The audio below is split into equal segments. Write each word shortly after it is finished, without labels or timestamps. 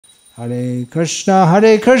हरे कृष्णा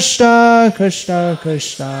कृष्णा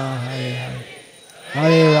कृष्णा हरे हरे,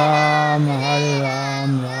 हरे राम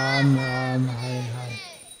राम राम हरे हरे।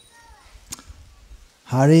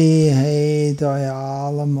 हरि हे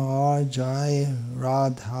दयाल मोर जय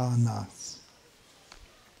राधा नाथ।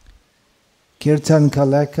 कीर्तन का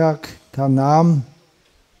लेखक का नाम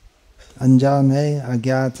अनजान है,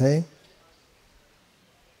 अज्ञात है।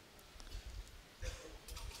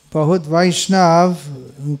 बहुत वैष्णव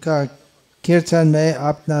उनका कीर्तन में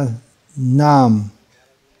अपना नाम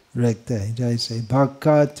रखते हैं, जैसे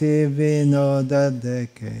भक्ति विनोद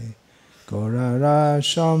देखे गौरा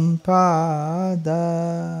संपादा,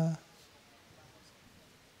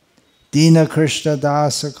 दीन कृष्ण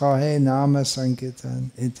दास कहे नाम संकीर्तन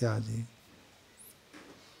इत्यादि।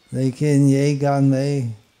 लेकिन ये गान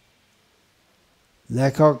में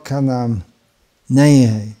लेखक का नाम नहीं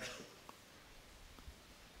है।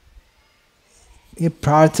 ये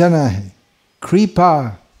प्रार्थना है,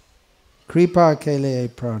 कृपा के लिए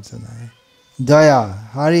प्रार्थना है। दया,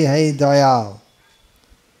 हरि है दयाल।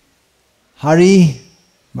 हरि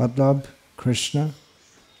मतलब कृष्ण,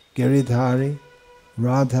 गिरिधारी,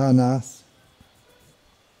 राधानाथ।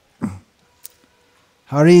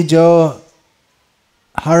 हरि जो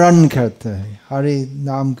हरण करते हैं, हरि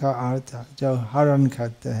नाम का अर्थ जो हरण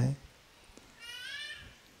करते हैं,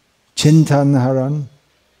 चिंतन हरण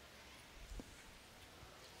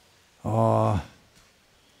और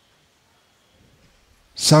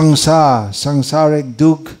सांसारिक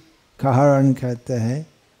दुख का हरण करते हैं।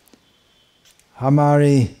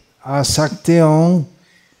 हमारी आसक्तियों,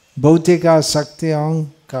 भौतिक आसक्तियों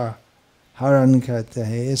का हरण करते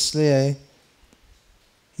हैं। इसलिए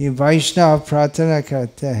ये वैष्णव प्रार्थना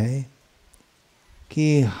करते हैं कि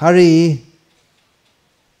हरि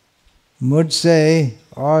मुझसे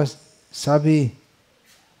और सभी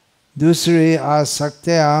दूसरी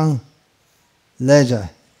आसक्तियां ले जाए,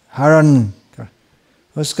 हरण कर।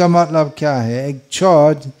 उसका मतलब क्या है? एक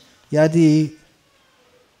चोर, यदि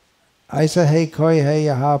ऐसा है कोई है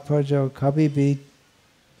यहाँ पर जो कभी भी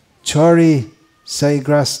चोरी से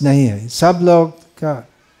ग्रस्त नहीं है, सब लोग का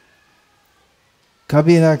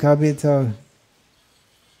कभी ना कभी तो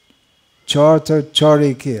चोर तो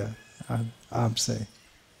चोरी किया आपसे,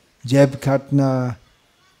 जेब काटना,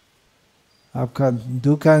 आपका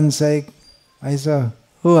दुकान से ऐसा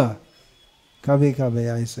हुआ, कभी कभी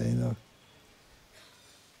ऐसे ही लोग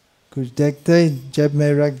कुछ देखते जेब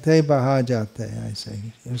में रखते बाहर जाते हैं, ऐसे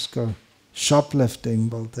ही। उसको शॉपलिफ्टिंग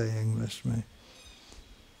बोलते हैं इंग्लिश में।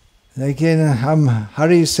 लेकिन हम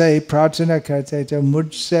हरि से प्रार्थना करते तो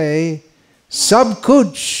मुझसे सब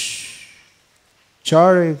कुछ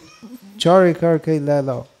चोरी करके ले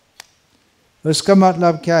लो। उसका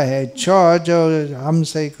मतलब क्या है? चोर जो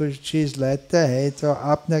हमसे कुछ चीज़ लेते हैं तो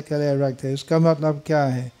अपने के लिए रखते हैं। उसका मतलब क्या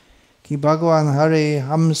है कि भगवान हरि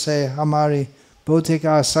हमसे हमारी भौतिक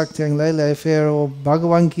आसक्तियाँ ले ले, फिर वो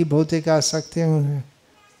भगवान की भौतिक आसक्तियाँ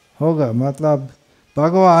होगा। मतलब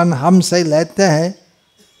भगवान हमसे लेते हैं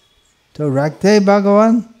तो रखते हैं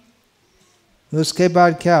भगवान, उसके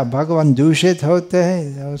बाद क्या भगवान दूषित होते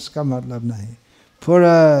हैं? उसका मतलब नहीं,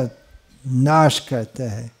 पूरा नाश करते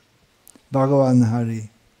हैं भगवान हरि।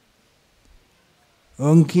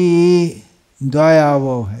 उनकी दया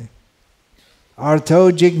वो है। अर्थो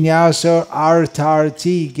जिज्ञासु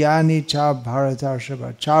अर्थार्थी ज्ञानी चा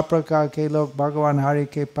भरतर्षभ। 4 प्रकार के लोग भगवान हरि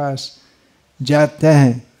के पास जाते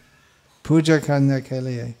हैं पूजा करने के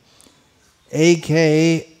लिए। एक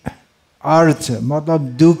है अर्थ, मतलब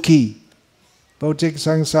दुखी, भौतिक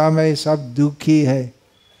संसार में सब दुखी है।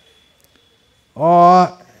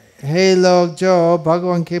 और है लोग जो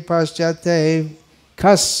भगवान के पास जाते हैं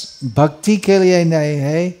खास भक्ति के लिए नहीं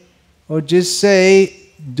है, और जिससे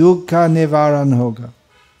दुख का निवारण होगा।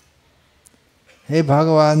 हे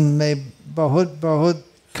भगवान, मैं बहुत बहुत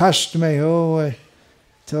कष्ट में हो,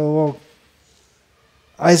 तो वो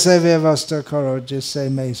ऐसे व्यवस्था करो जिससे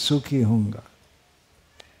मैं सुखी होऊंगा।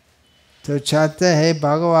 तो चाहते हैं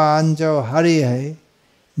भगवान जो हरि है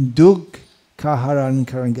दुख का हरण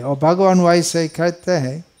करेंगे, और भगवान वैसे करते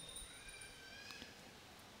हैं।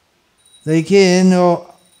 लेकिन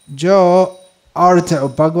वो जो अर्थ,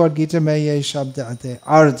 भगवद गीता में ये शब्द आते हैं,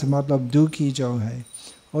 अर्थ मतलब दुखी जो है,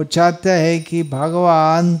 वो चाहते हैं कि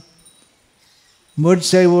भगवान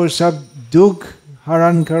मुझसे वो सब दुख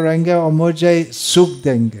हरण करेंगे और मुझे सुख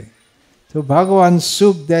देंगे। तो भगवान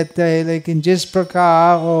सुख देते हैं, लेकिन जिस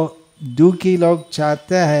प्रकार वो दुखी लोग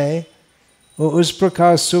चाहते हैं वो उस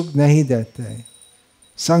प्रकार सुख नहीं देते हैं।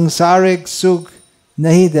 सांसारिक सुख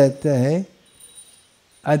नहीं देते हैं,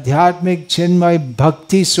 आध्यात्मिक चिन्मय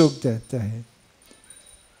भक्ति सुख देते हैं।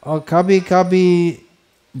 और कभी कभी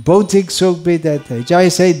भौतिक सुख भी देते हैं।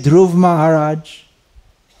 जैसे ध्रुव महाराज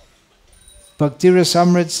भक्ति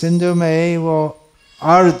रसामृत सिंधु में वो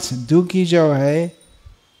अर्थ दुखी जो है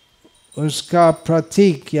उसका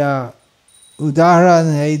प्रतीक या उदाहरण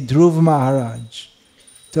है ध्रुव महाराज।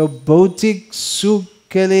 तो भौतिक सुख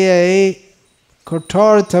के लिए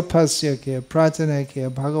कठोर तपस्या किया, प्रार्थना किया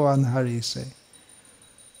भगवान हरि से,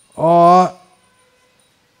 और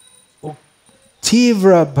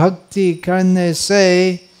तीव्र भक्ति करने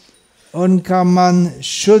से उनका मन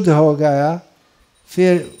शुद्ध हो गया।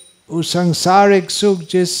 फिर उस सांसारिक सुख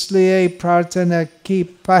जिसलिए प्रार्थना की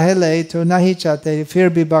पहले तो नहीं चाहते, फिर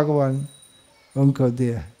भी भगवान उनको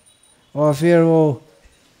दिया। और फिर वो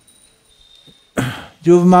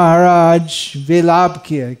ध्रुव महाराज विलाप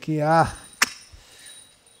किया कि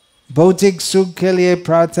भौतिक सुख के लिए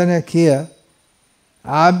प्रार्थना किया,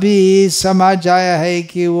 अभी समझ आया है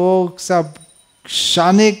कि वो सब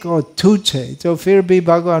क्षणिक और तुच्छ है, तो फिर भी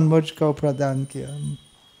भगवान मुझको प्रदान किया,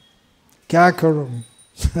 क्या करूं।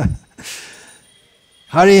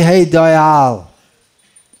 हरि है दयाल।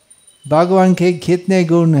 भगवान के कितने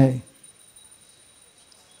गुण है?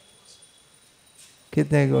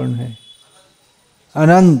 कितने गुण है?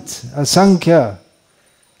 अनंत, असंख्य,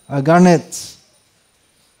 अगणित।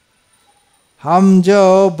 हम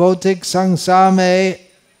जो भौतिक संसार में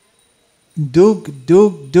दुख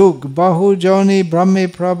दुख दुख बहु जोनि ब्रह्मी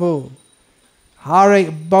प्रभु, हर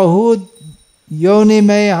एक बहुत योनि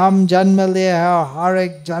में हम जन्म लिए हैं, हर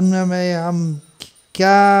एक जन्म में हम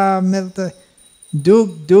क्या मिलता है? दुख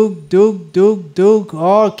दुख दुख दुख दुख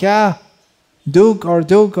और क्या? दुख और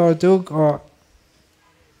दुख और दुख और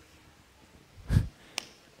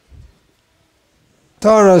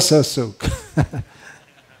थोड़ा सा सुख।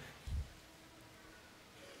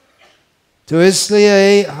 तो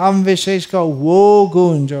इसलिए हम विशेषकर वो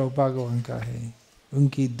गुण जो भगवान का है,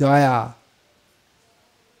 उनकी दया,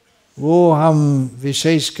 वो हम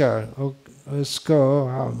विशेषकर उसको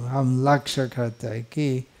हम लक्ष्य करते हैं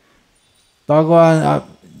कि भगवान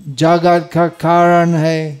जगत का कारण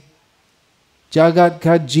है, जगत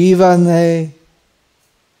का जीवन है,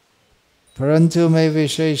 परंतु मैं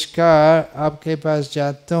विशेषकर आपके पास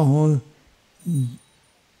जाता हूँ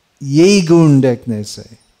यही गुण देखने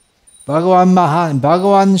से। भगवान महान,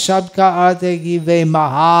 भगवान शब्द का अर्थ है कि वे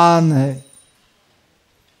महान है।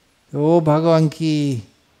 तो वो भगवान की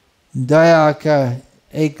दया का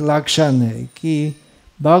एक लक्षण है कि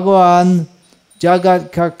भगवान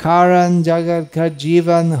जगत का कारण, जगत का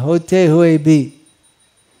जीवन होते हुए भी,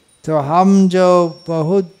 तो हम जो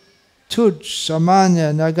बहुत तुच्छ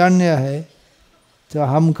सामान्य नगण्य है, तो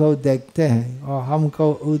हमको देखते हैं और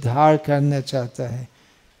हमको उद्धार करना चाहते हैं।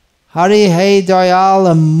 हरि है दयाल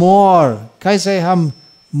मोर। कैसे हम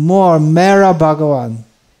मोर, मेरा भगवान,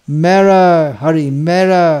 मेरा हरि,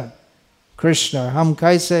 मेरा कृष्ण, हम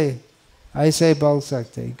कैसे ऐसे बोल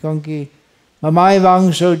सकते? क्योंकि ममाय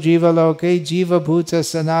वंशो जीवलोके जीवभूत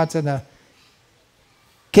सनातन।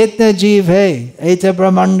 कितने जीव है? एत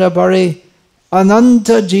ब्रह्मांड बड़े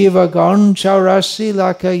अनंत जीवगण 84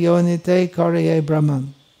 लाख योनिते करे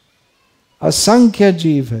ब्रह्मन। असंख्य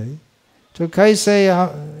जीव है, तो कैसे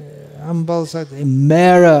हम बोल सकते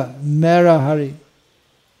मेरा मेरा हरि?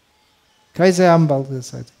 कैसे हम बोल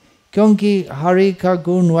सकते? क्योंकि हरि का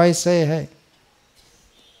गुण वैसे है।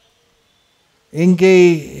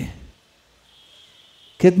 इनके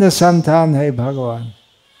कितने संतान है भगवान?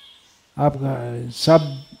 आपका सब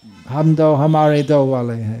हम दो, हमारे दो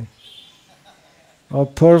वाले हैं, और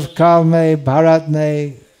पूर्व काल में भारत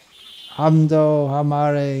में हम दो,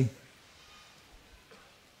 हमारे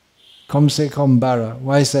कम से कम 12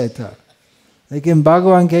 वैसे था। लेकिन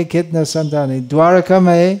भगवान के कितने संतान है? द्वारका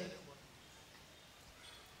में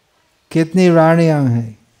कितनी रानियां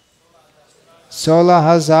हैं?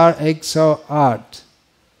 16,108,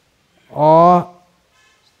 और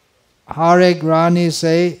हर एक रानी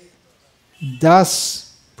से 10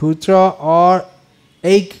 पुत्र और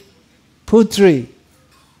 1 पुत्री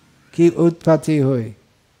की उत्पत्ति हुई।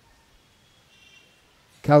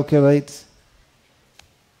 कैलकुलेट,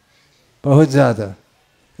 बहुत ज्यादा।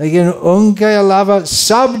 लेकिन उनके अलावा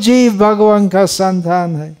सब जीव भगवान का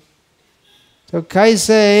संतान है। तो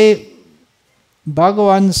कैसे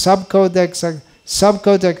भगवान सबको देख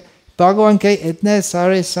सबको देख? भगवान के इतने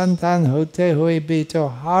सारे संतान होते हुए भी तो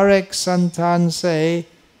हर एक संतान से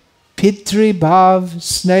पितृभाव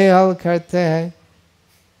स्नेह करते हैं,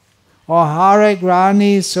 और हर एक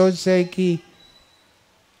रानी सोचते कि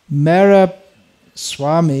मेरा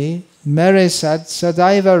स्वामी मेरे साथ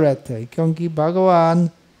सदैव रहते, क्योंकि भगवान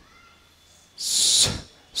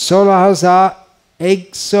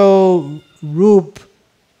 16,100 रूप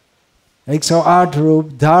 108 रूप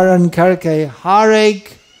धारण करके हर एक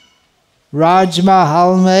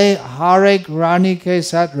राजमहल में हर एक रानी के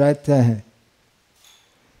साथ रहते हैं।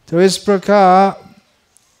 तो इस प्रकार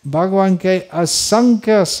भगवान के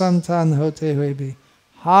असंख्य संतान होते हुए भी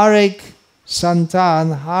हर एक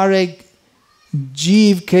संतान हर एक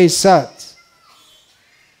जीव के साथ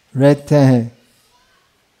रहते हैं।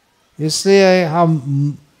 इसलिए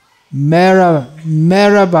हम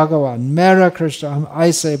मेरा भगवान मेरा कृष्ण हम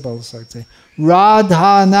ऐसे बोल सकते।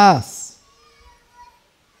 राधा नाथ,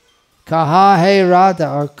 कहाँ है राधा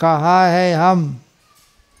और कहाँ है हम?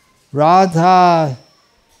 राधा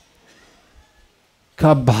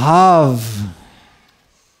का भाव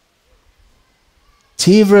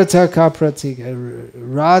तीव्रता का प्रतीक है।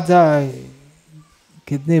 राधा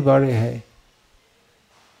कितनी बड़ी है,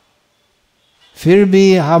 फिर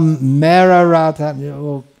भी हम मेरा राधा,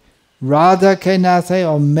 वो राधा के नाथ है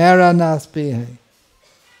और मेरा नाथ भी है।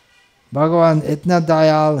 भगवान इतना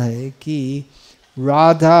दयाल है कि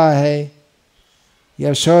राधा है,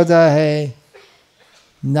 यशोदा है,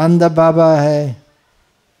 नंद बाबा है,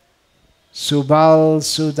 सुबाल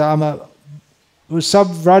सुदामा, वो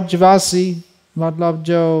सब व्रजवासी, मतलब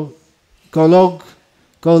जो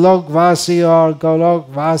गोलोकवासी और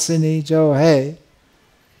गोलोकवासिनी जो है,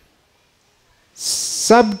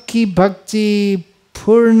 सबकी भक्ति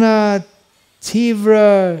पूर्ण तीव्र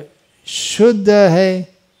शुद्ध है।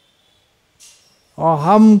 और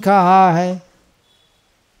हम कहाँ है?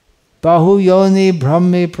 बहु योनि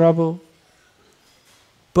ब्रह्मी प्रभु,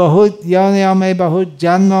 बहुत योनियों में बहुत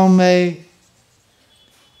जन्मों में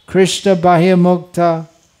कृष्ण बाह्य मुक्त था,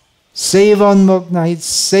 सेवोन्मुक्त नहीं,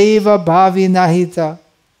 सेवा भावी नहीं था।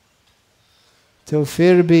 तो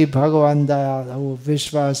फिर भी भगवान दयाल, वो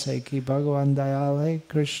विश्वास है कि भगवान दयाल है,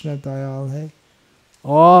 कृष्ण दयाल है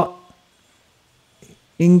और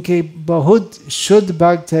इनके बहुत शुद्ध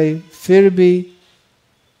भक्त है, फिर भी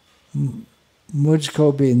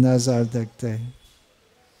मुझको भी नजर देखते हैं,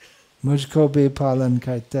 मुझको भी पालन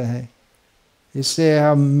करते हैं। इसलिए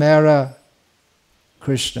हम मेरा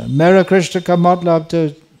कृष्ण का मतलब तो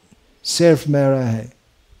सिर्फ मेरा है,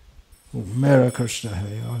 मेरा कृष्ण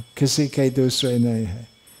है और किसी के दूसरे नहीं है।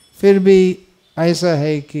 फिर भी ऐसा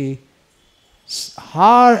है कि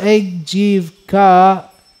हर एक जीव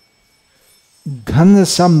का घन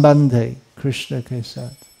संबंध है कृष्ण के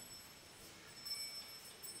साथ।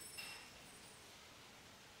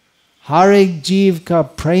 हर एक जीव का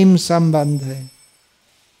प्रेम संबंध है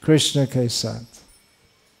कृष्ण के साथ।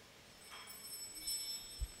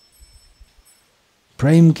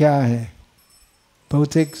 प्रेम क्या है?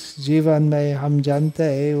 भौतिक जीवन में हम जानते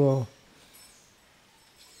हैं वो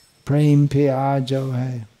प्रेम प्यार जो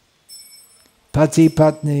है, पति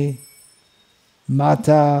पत्नी,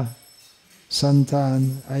 माता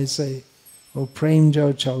संतान, ऐसे वो प्रेम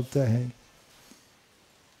जो चलता है,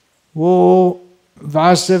 वो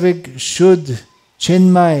वास्तविक शुद्ध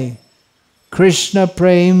चिन्मय कृष्ण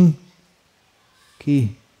प्रेम की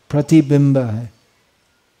प्रतिबिंब है।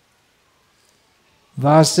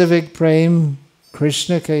 वास्तविक प्रेम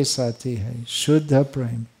कृष्ण के साथ ही है, शुद्ध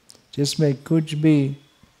प्रेम जिसमें कुछ भी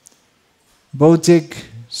भौतिक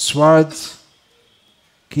स्वार्थ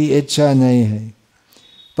की इच्छा नहीं है।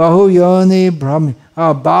 बहु योनि ब्रह्म,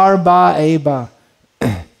 बार बार ए बार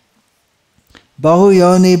बहु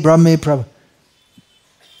योनि ब्रह्मी प्रभु।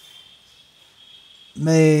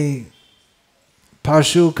 मैं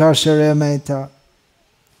पशु का शरीर में था,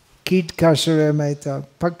 कीट का शरीर में था,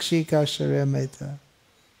 पक्षी का शरीर में था,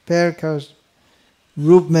 पैर का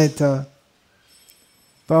रूप में था,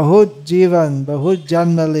 बहुत जीवन बहुत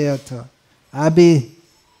जन्म लिया था। अभी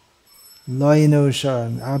लोइनो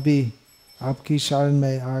शरण, अभी आपकी शरण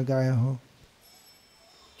में आ गया हूँ।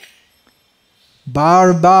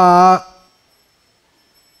 बार बार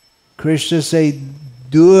कृष्ण से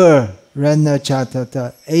दूर रहना चाहता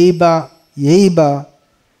था, यही बार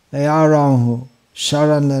मैं आ रहा हूँ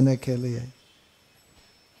शरण लेने के लिए।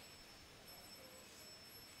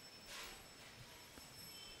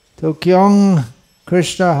 तो क्यों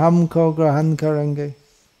कृष्ण हमको ग्रहण करेंगे?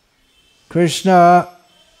 कृष्ण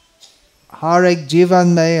हर एक जीवन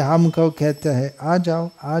में हमको कहते हैं, आ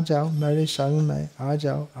जाओ मेरे शरण में, आ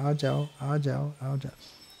जाओ।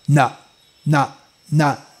 ना ना ना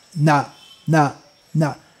ना ना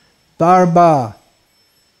ना, बार बार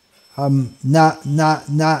हम ना ना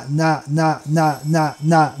ना ना ना ना ना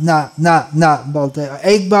ना ना ना ना बोलते हैं।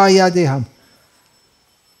 एक बार यदि हम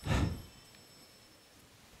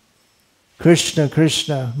कृष्ण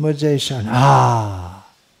कृष्ण मुझे शरण,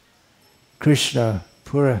 कृष्ण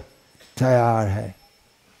पूरा तैयार है।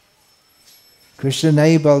 कृष्ण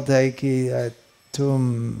नहीं बोलते कि तुम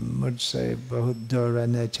मुझसे बहुत दूर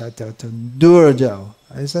रहना चाहते हो तो दूर जाओ,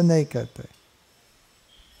 ऐसा नहीं कहते।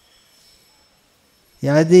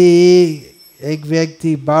 यदि एक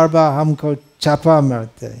व्यक्ति बार बार हमको चापा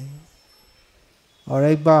मारते हैं और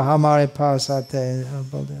एक बार हमारे पास आते हैं और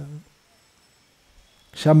बोलते हैं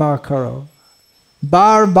क्षमा करो,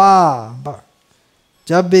 बार बार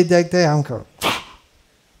जब भी देखते हैं हमको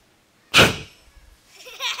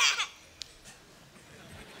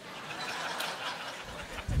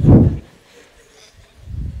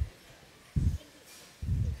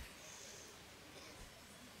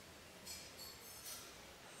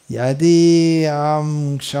यदि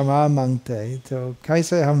हम क्षमा मांगते हैं तो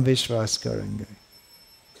कैसे हम विश्वास करेंगे?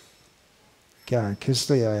 क्या किस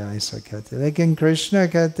लिए ऐसा कहते? लेकिन कृष्ण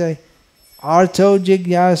कहते अर्थो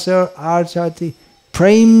जिज्ञासा अर्थाति,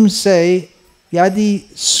 प्रेम से यदि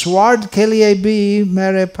स्वार्थ के लिए भी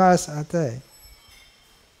मेरे पास आता है,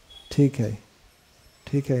 ठीक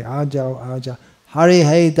है आ जाओ। हरि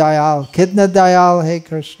है दयाल, कितना दयाल है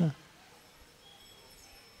कृष्ण।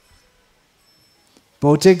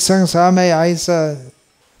 भौतिक संसार में ऐसा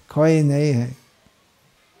कोई नहीं है।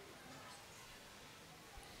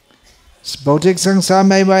 भौतिक संसार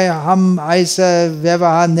में हम ऐसा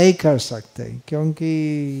व्यवहार नहीं कर सकते, क्योंकि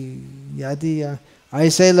यदि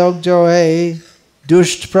ऐसे लोग जो है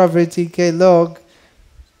दुष्ट प्रवृत्ति के लोग,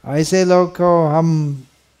 ऐसे लोग को हम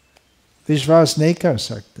विश्वास नहीं कर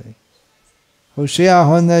सकते। होशियार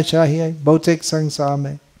होना चाहिए भौतिक संसार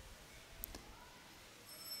में।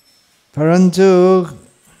 परंतु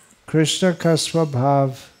कृष्ण का स्वभाव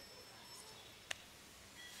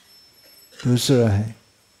दूसरा है।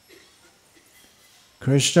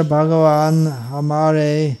 कृष्ण भगवान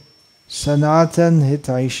हमारे सनातन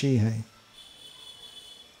हितैषी है।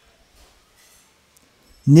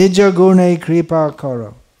 निज गुण कृपा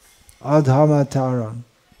करो अधम तारण।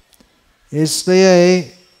 इसलिए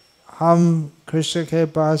हम कृष्ण के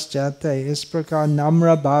पास जाते हैं। इस प्रकार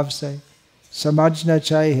नम्र भाव से समझना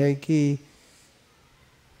चाहिए कि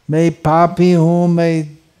मैं पापी हूँ,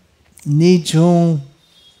 मैं नीच हूँ,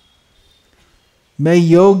 मैं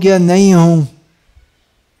योग्य नहीं हूँ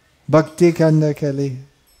भक्ति करने के लिए,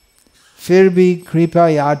 फिर भी कृपा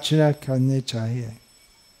याचना करनी चाहिए।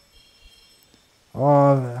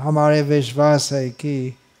 और हमारे विश्वास है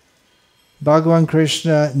कि भगवान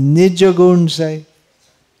कृष्ण निज गुण से,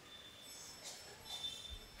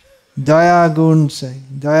 दया गुण से,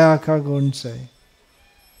 दया का गुण से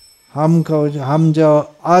हमको, हम जो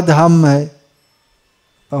अधम है,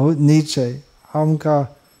 बहुत नीचे, हमका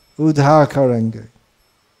उद्धार करेंगे।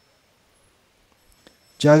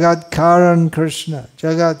 जगत कारण कृष्ण,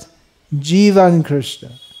 जगत जीवन कृष्ण,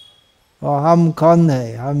 और हम कौन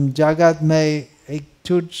है? हम जगत में एक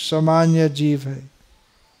तुच्छ सामान्य जीव है।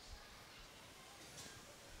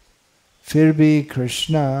 फिर भी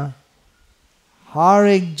कृष्ण हर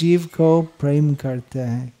एक जीव को प्रेम करते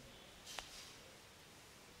हैं।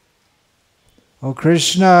 और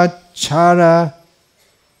कृष्ण छाड़ा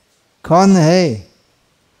कौन है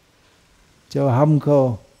जो हमको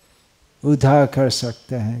उद्धार कर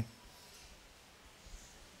सकते हैं?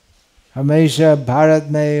 हमेशा भारत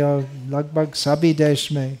में और लगभग सभी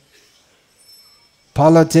देश में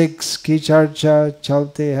पॉलिटिक्स की चर्चा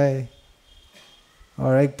चलती है।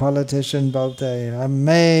 और एक पॉलिटिशियन बोलते हैं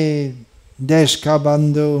मैं देश का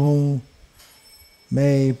बंधु हूँ,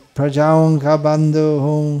 मैं प्रजाओं का बंधु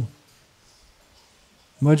हूँ,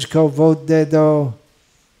 मुझको वोट दे दो,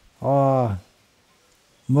 और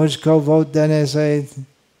मुझको वोट देने से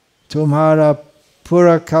तुम्हारा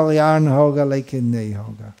पूरा कल्याण होगा, लेकिन नहीं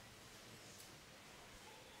होगा।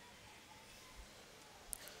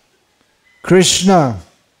 कृष्ण,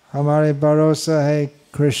 हमारे भरोसा है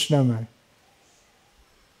कृष्ण में।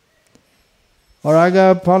 और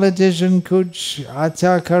अगर पॉलिटिशियन कुछ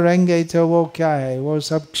अच्छा करेंगे तो वो क्या है? वो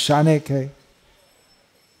सब क्षणिक है।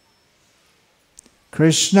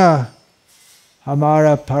 कृष्ण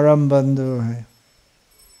हमारा परम बंधु है।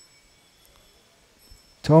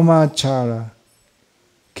 तोमाचारा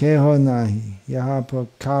के हो नहीं, यहाँ पर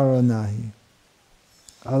कारो नहीं,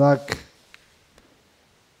 अलग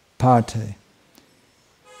पाठ है।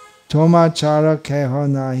 तोमाचारा के हो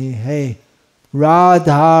नहीं है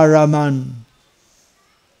राधा रमन।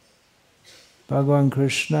 भगवान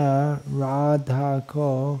कृष्ण राधा को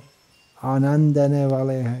आनंद देने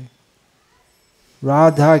वाले हैं।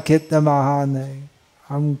 राधा कितना महान है,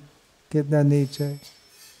 हम कितना नीचे।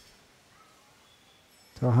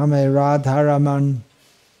 तो हमें राधा रमन,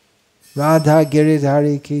 राधा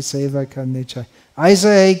गिरिधारी की सेवा करनी चाहिए। ऐसा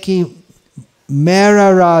है कि मेरा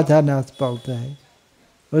राधा नाथ बोलते हैं,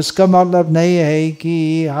 उसका मतलब नहीं है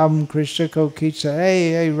कि हम कृष्ण को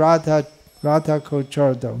खींचे, राधा को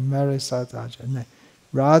छोड़ दो, मेरे साथ आ जाओ। नहीं,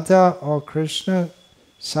 राधा और कृष्ण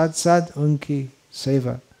साथ साथ उनकी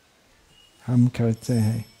सेवा। हम करते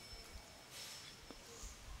हैं।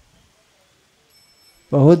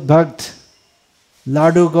 बहुत भक्त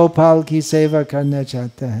लाडू गोपाल की सेवा करना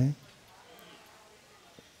चाहते हैं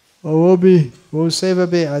और वो सेवा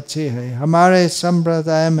भी अच्छी है। हमारे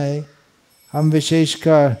संप्रदाय में हम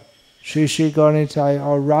विशेषकर श्री श्री गौरनिताई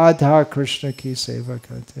और राधा कृष्ण की सेवा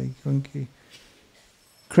करते हैं, क्योंकि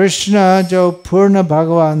कृष्ण जो पूर्ण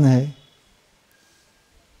भगवान है,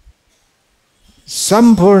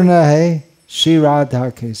 संपूर्ण है श्री राधा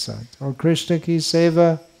के साथ, और कृष्ण की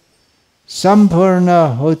सेवा संपूर्ण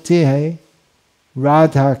होती है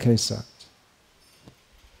राधा के साथ।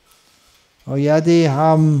 और यदि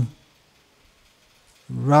हम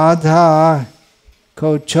राधा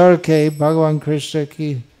को छोड़ के भगवान कृष्ण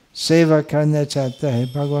की सेवा करना चाहते हैं,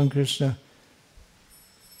 भगवान कृष्ण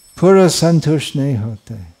पूरा संतुष्ट नहीं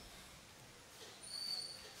होते।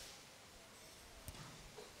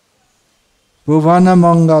 भुवन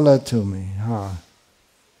मंगल तुम्हें, हाँ,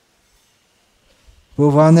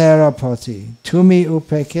 भुवनेर पति तुमी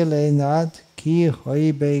उपेक्षिले नाथ की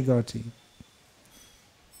होइबे गति।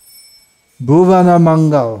 भुवन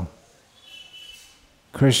मंगल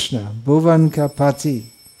कृष्ण, भुवन का पति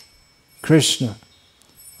कृष्ण।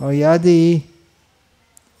 और यदि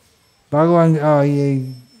भगवान ये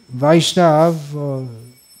वैष्णव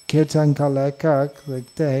कीर्तन का लेखक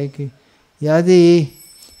लिखते हैं कि यदि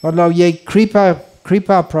मतलब ये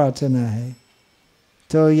कृपा प्रार्थना है,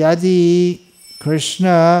 तो यदि कृष्ण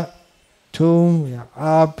तुम या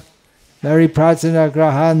आप मेरी प्रार्थना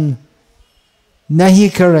ग्रहण नहीं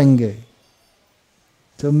करेंगे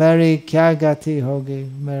तो मेरी क्या गति होगी,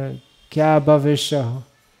 मेरा क्या भविष्य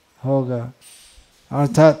होगा।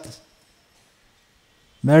 अर्थात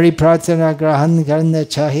मेरी प्रार्थना ग्रहण करना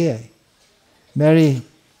चाहिए। मेरी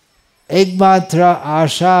एकमात्र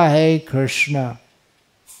आशा है कृष्ण।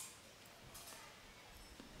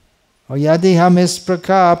 और यदि हम इस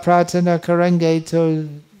प्रकार प्रार्थना करेंगे तो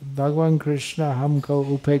भगवान कृष्ण हमको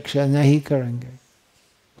उपेक्षा नहीं करेंगे।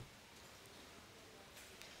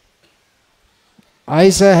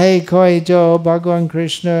 ऐसा है कोई जो भगवान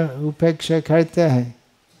कृष्ण उपेक्षा करते हैं,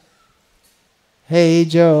 है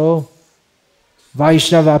जो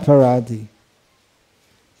वैष्णव अपराधी,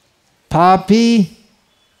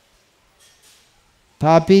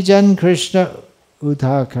 पापी जन कृष्ण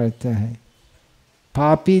उद्धार करते हैं।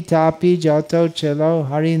 पापी तापी जातो चलो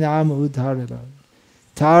हरि नाम उद्धार लो,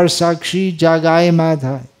 थार साक्षी जगाए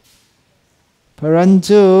माधाय।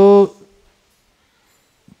 परंतु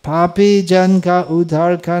पापी जन का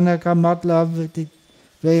उद्धार करने का मतलब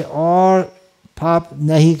वे और पाप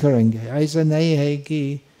नहीं करेंगे। ऐसा नहीं है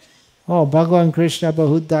कि ओ भगवान कृष्ण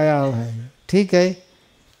बहुत दयालु है, ठीक है,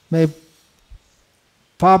 मैं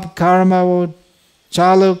पाप कर्म वो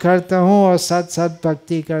चालू करता हूँ और सत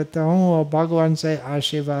भक्ति करता हूँ और भगवान से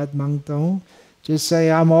आशीर्वाद मांगता हूँ जिससे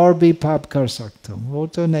हम और भी पाप कर सकता हूँ, वो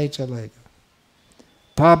तो नहीं चलेगा।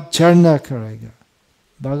 पाप चढ़ना करेगा,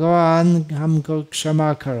 भगवान हमको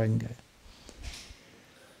क्षमा करेंगे।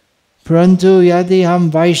 परंतु यदि हम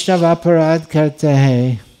वैष्णव अपराध करते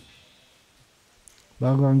हैं,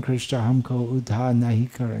 भगवान कृष्ण हमको उद्धार नहीं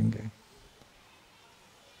करेंगे।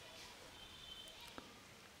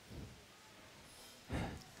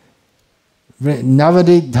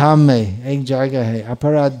 नवद्वीप धाम में एक जगह है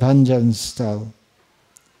अपराध भंजन स्थल,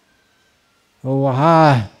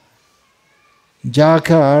 वहाँ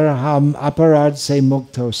जाकर हम अपराध से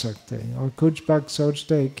मुक्त हो सकते हैं। और कुछ भक्त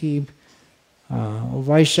सोचते हैं कि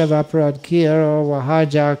वैष्णव अपराध किया और वहाँ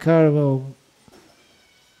जाकर वो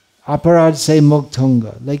अपराध से मुक्त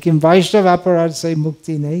होंगे, लेकिन वैष्णव अपराध से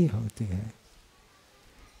मुक्ति नहीं होती है।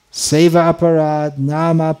 सेवा अपराध,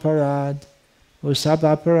 नाम अपराध, वो सब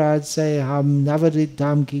अपराध से हम नवद्वीप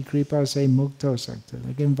धाम की कृपा से मुक्त हो सकते हैं,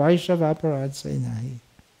 लेकिन वैष्णव अपराध से नहीं।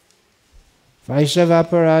 वैष्णव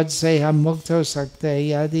अपराध से हम मुक्त हो सकते हैं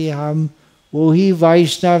यदि हम वही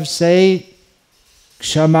वैष्णव से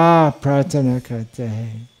क्षमा प्रार्थना करते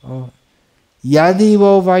हैं, और यदि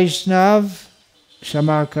वो वैष्णव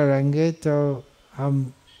क्षमा करेंगे तो हम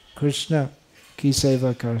कृष्ण की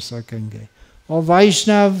सेवा कर सकेंगे। और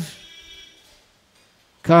वैष्णव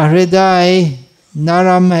का हृदय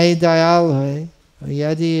नरम है, दयालु है।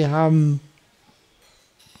 यदि हम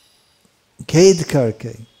खेद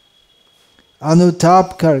करके,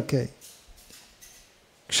 अनुताप करके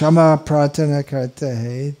क्षमा प्रार्थना करते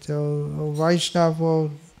हैं तो वैष्णव वो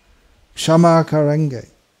क्षमा करेंगे।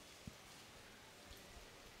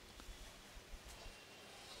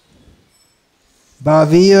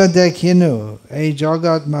 भावियो देखिनु ए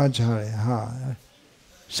जगत माझारे, हाँ,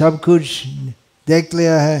 सब कुछ देख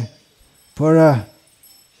लिया है, पूरा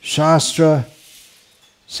शास्त्र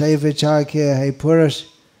से विचार किया है, पूरा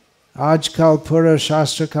आजकल पूरा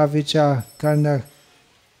शास्त्र का विचार करने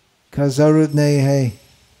का जरूरत नहीं है।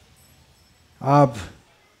 आप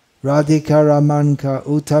राधिका रमन का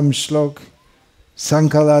उत्तम श्लोक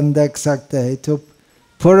संकलन देख सकते हैं, तो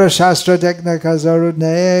पूरा शास्त्र देखने का जरूरत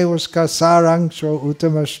नहीं है। उसका सारांश और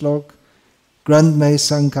उत्तम श्लोक ग्रंथ में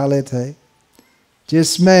संकलित है,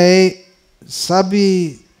 जिसमें सभी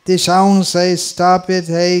दिशाओं से स्थापित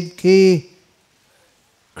है कि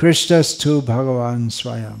कृष्णस्तु भगवान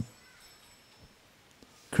स्वयं,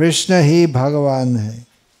 कृष्ण ही भगवान है।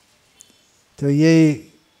 तो ये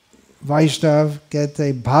वैष्णव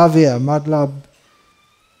कहते भाव्य, मतलब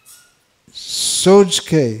सोच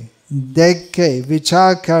के, देख के,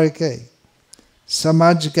 विचार करके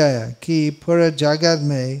समझ गया कि पूरे जगत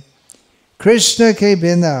में कृष्ण के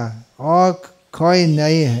बिना और कोई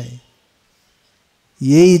नहीं है,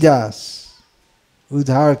 यही दास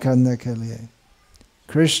उद्धार करने के लिए।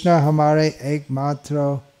 कृष्ण हमारे एकमात्र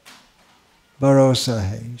भरोसा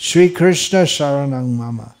है। श्री कृष्ण शरणं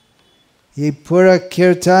मम, ये पूरा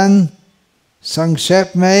कीर्तन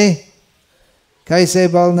संक्षेप में कैसे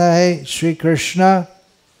बोलना है? श्री कृष्ण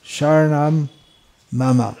शरणं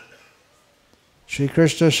मम, श्री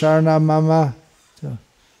कृष्ण शरणं मम। तो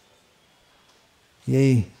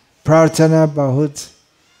ये प्रार्थना बहुत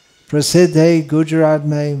प्रसिद्ध है गुजरात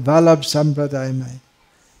में, वल्लभ संप्रदाय में।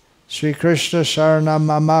 श्री कृष्ण शरणं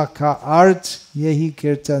मम का अर्थ यही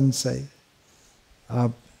कीर्तन से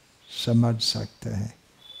आप समझ सकते हैं।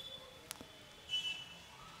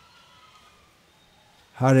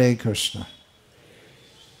 हरे कृष्ण।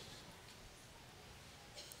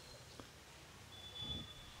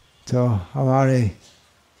 तो हमारे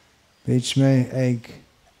बीच में एक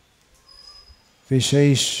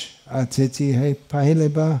विशेष अतिथि है, पहले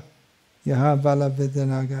बार यहाँ वल्लभ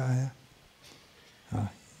विद्यानगर आया।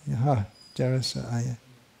 हाँ, यहाँ जरा सा आया।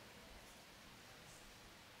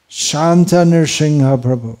 शांत नृसिंह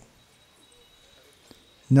प्रभु,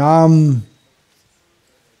 नाम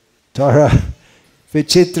थोड़ा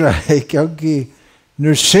विचित्र है क्योंकि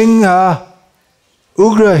नृसिंह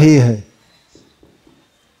उग्र ही है,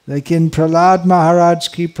 लेकिन प्रहलाद महाराज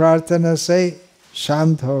की प्रार्थना से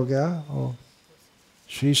शांत हो गया और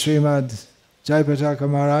श्रीमद जय पताका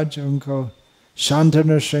महाराज उनको शांत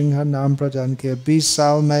नृसिंह नाम प्रदान किया। 20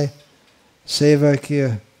 साल में सेवा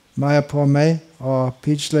किया मायापुर में और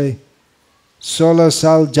पिछले 16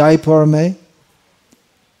 साल जयपुर में,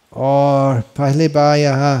 और पहली बार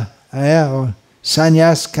यहाँ आया और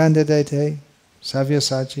संन्यास कैंडिडेट है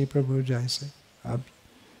सव्यसाची प्रभु जैसे। अब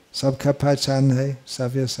सबका पहचान है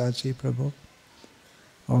सव्यसाची प्रभु।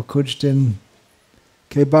 और कुछ दिन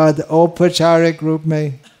के बाद औपचारिक रूप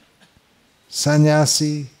में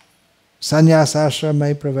संन्यास आश्रम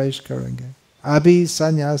में प्रवेश करेंगे। अभी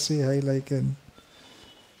सन्यासी है लेकिन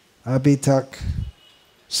अभी तक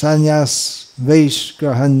संन्यास वेश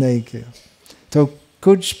ग्रहण नहीं किया। तो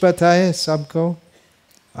कुछ बताए सबको,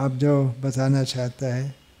 आप जो बताना चाहते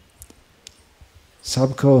हैं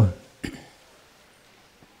सबको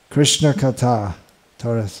कृष्ण कथा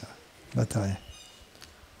थोड़ा सा बताए।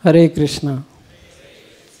 हरे कृष्णा।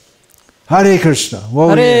 हरे कृष्णा।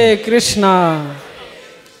 हरे कृष्णा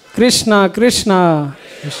कृष्णा कृष्णा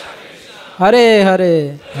हरे हरे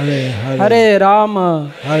हरे हरे हरे राम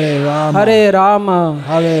हरे राम हरे राम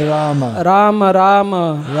हरे राम राम राम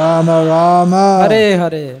राम राम हरे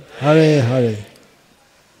हरे हरे हरे।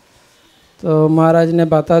 तो महाराज ने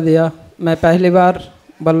बता दिया, मैं पहली बार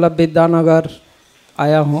वल्लभ विद्यानगर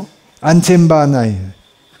आया हूँ। अंतिम बार नहीं है।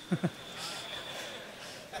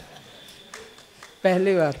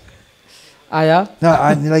 पहली बार आया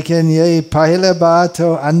लेकिन ये पहले बार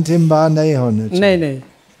तो अंतिम बार नहीं होना चाहिए। नहीं नहीं,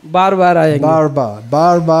 बार बार आएंगे।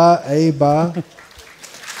 बार बार एक बार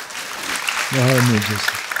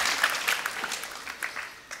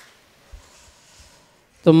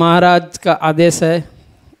तो महाराज का आदेश है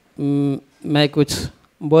मैं कुछ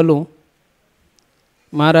बोलूं।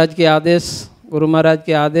 महाराज के आदेश, गुरु महाराज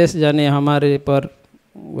के आदेश जाने हमारे पर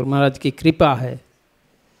गुरु महाराज की कृपा है।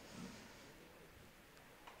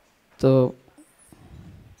 तो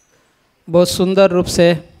बहुत सुंदर रूप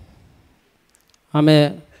से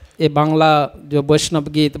हमें ये बांग्ला जो वैष्णव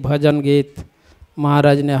गीत, भजन गीत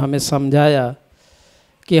महाराज ने हमें समझाया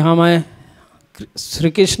कि हमें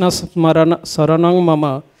श्री कृष्ण स्मरण शरणं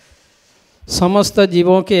मम, समस्त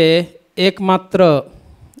जीवों के एकमात्र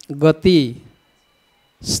गति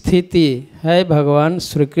स्थिति है भगवान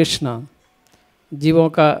श्री कृष्ण, जीवों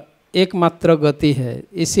का एकमात्र गति है।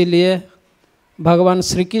 इसीलिए भगवान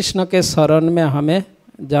श्री कृष्ण के शरण में हमें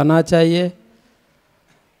जाना चाहिए।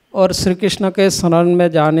 और श्री कृष्ण के शरण में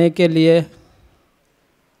जाने के लिए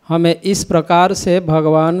हमें इस प्रकार से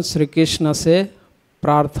भगवान श्री कृष्ण से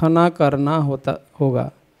प्रार्थना करना होगा,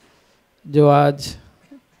 जो आज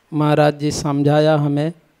महाराज जी समझाया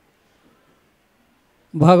हमें।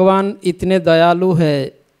 भगवान इतने दयालु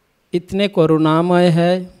है, इतने करुणामय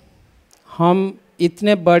है। हम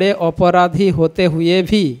इतने बड़े अपराधी होते हुए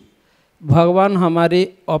भी भगवान हमारी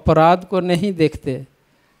अपराध को नहीं देखते,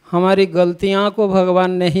 हमारी गलतियां को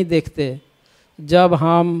भगवान नहीं देखते। जब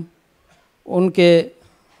हम उनके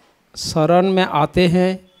शरण में आते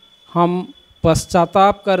हैं, हम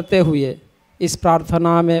पश्चाताप करते हुए, इस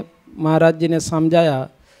प्रार्थना में महाराज जी ने समझाया,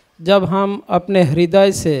 जब हम अपने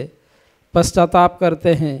हृदय से पश्चाताप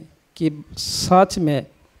करते हैं कि सच में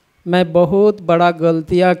मैं बहुत बड़ा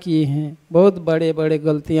गलतियां की हैं, बहुत बड़े बड़े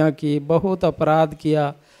गलतियां की, बहुत अपराध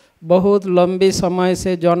किया, बहुत लंबी समय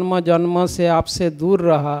से जन्म जन्म से आपसे दूर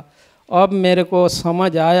रहा। अब मेरे को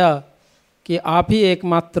समझ आया कि आप ही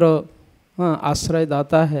एकमात्र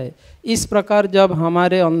आश्रयदाता है। इस प्रकार जब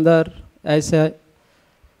हमारे अंदर ऐसे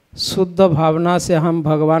शुद्ध भावना से हम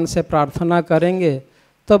भगवान से प्रार्थना करेंगे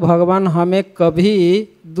तो भगवान हमें कभी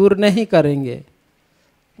दूर नहीं करेंगे।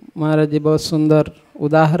 महाराज जी बहुत सुंदर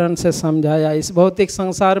उदाहरण से समझाया। इस भौतिक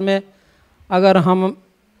संसार में अगर हम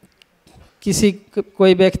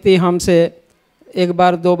कोई व्यक्ति हमसे एक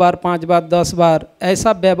बार, दो बार, 5 बार, 10 बार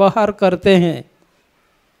ऐसा व्यवहार करते हैं,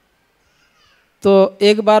 तो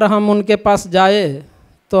एक बार हम उनके पास जाए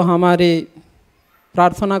तो हमारी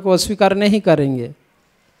प्रार्थना को अस्वीकार नहीं करेंगे।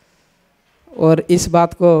 और इस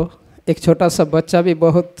बात को एक छोटा सा बच्चा भी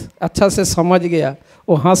बहुत अच्छा से समझ गया,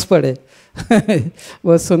 वो हंस पड़े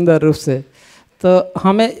बहुत सुंदर रूप से। तो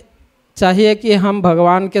हमें चाहिए कि हम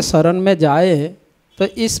भगवान के शरण में जाए, तो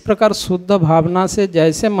इस प्रकार शुद्ध भावना से,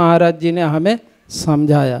 जैसे महाराज जी ने हमें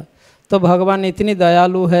समझाया, तो भगवान इतनी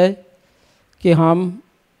दयालु है कि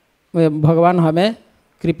भगवान हमें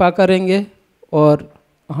कृपा करेंगे और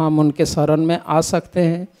हम उनके शरण में आ सकते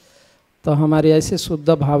हैं। तो हमारी ऐसी शुद्ध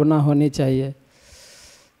भावना होनी चाहिए।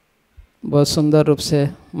 बहुत सुंदर रूप से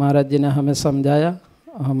महाराज जी ने हमें समझाया।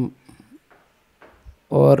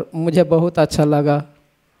 और मुझे बहुत अच्छा लगा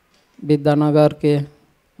विद्यानगर के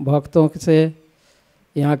भक्तों से,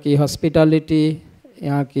 यहाँ की हॉस्पिटैलिटी,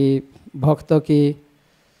 यहाँ की भक्तों की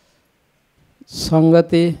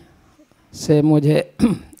संगति से मुझे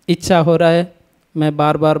इच्छा हो रहा है मैं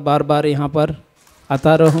बार बार यहाँ पर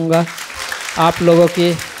आता रहूँगा। आप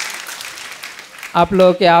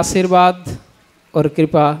लोगों के आशीर्वाद और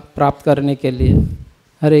कृपा प्राप्त करने के लिए।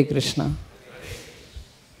 हरे कृष्णा।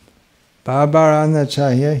 बार बार आना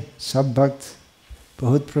चाहिए, सब भक्त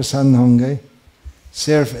बहुत प्रसन्न होंगे,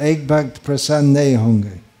 सिर्फ एक भक्त प्रसन्न नहीं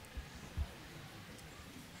होंगे।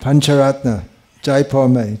 पंचरत्न जयपुर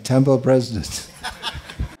में temple president.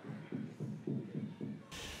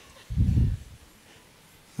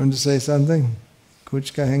 Want to say something? कुछ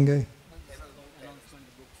कहेंगे?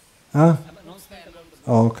 हाँ?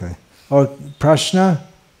 Okay. और प्रश्न?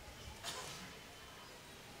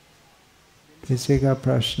 किसी का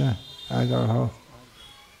प्रश्न अगर हो?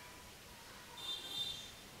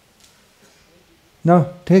 No,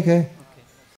 ठीक है।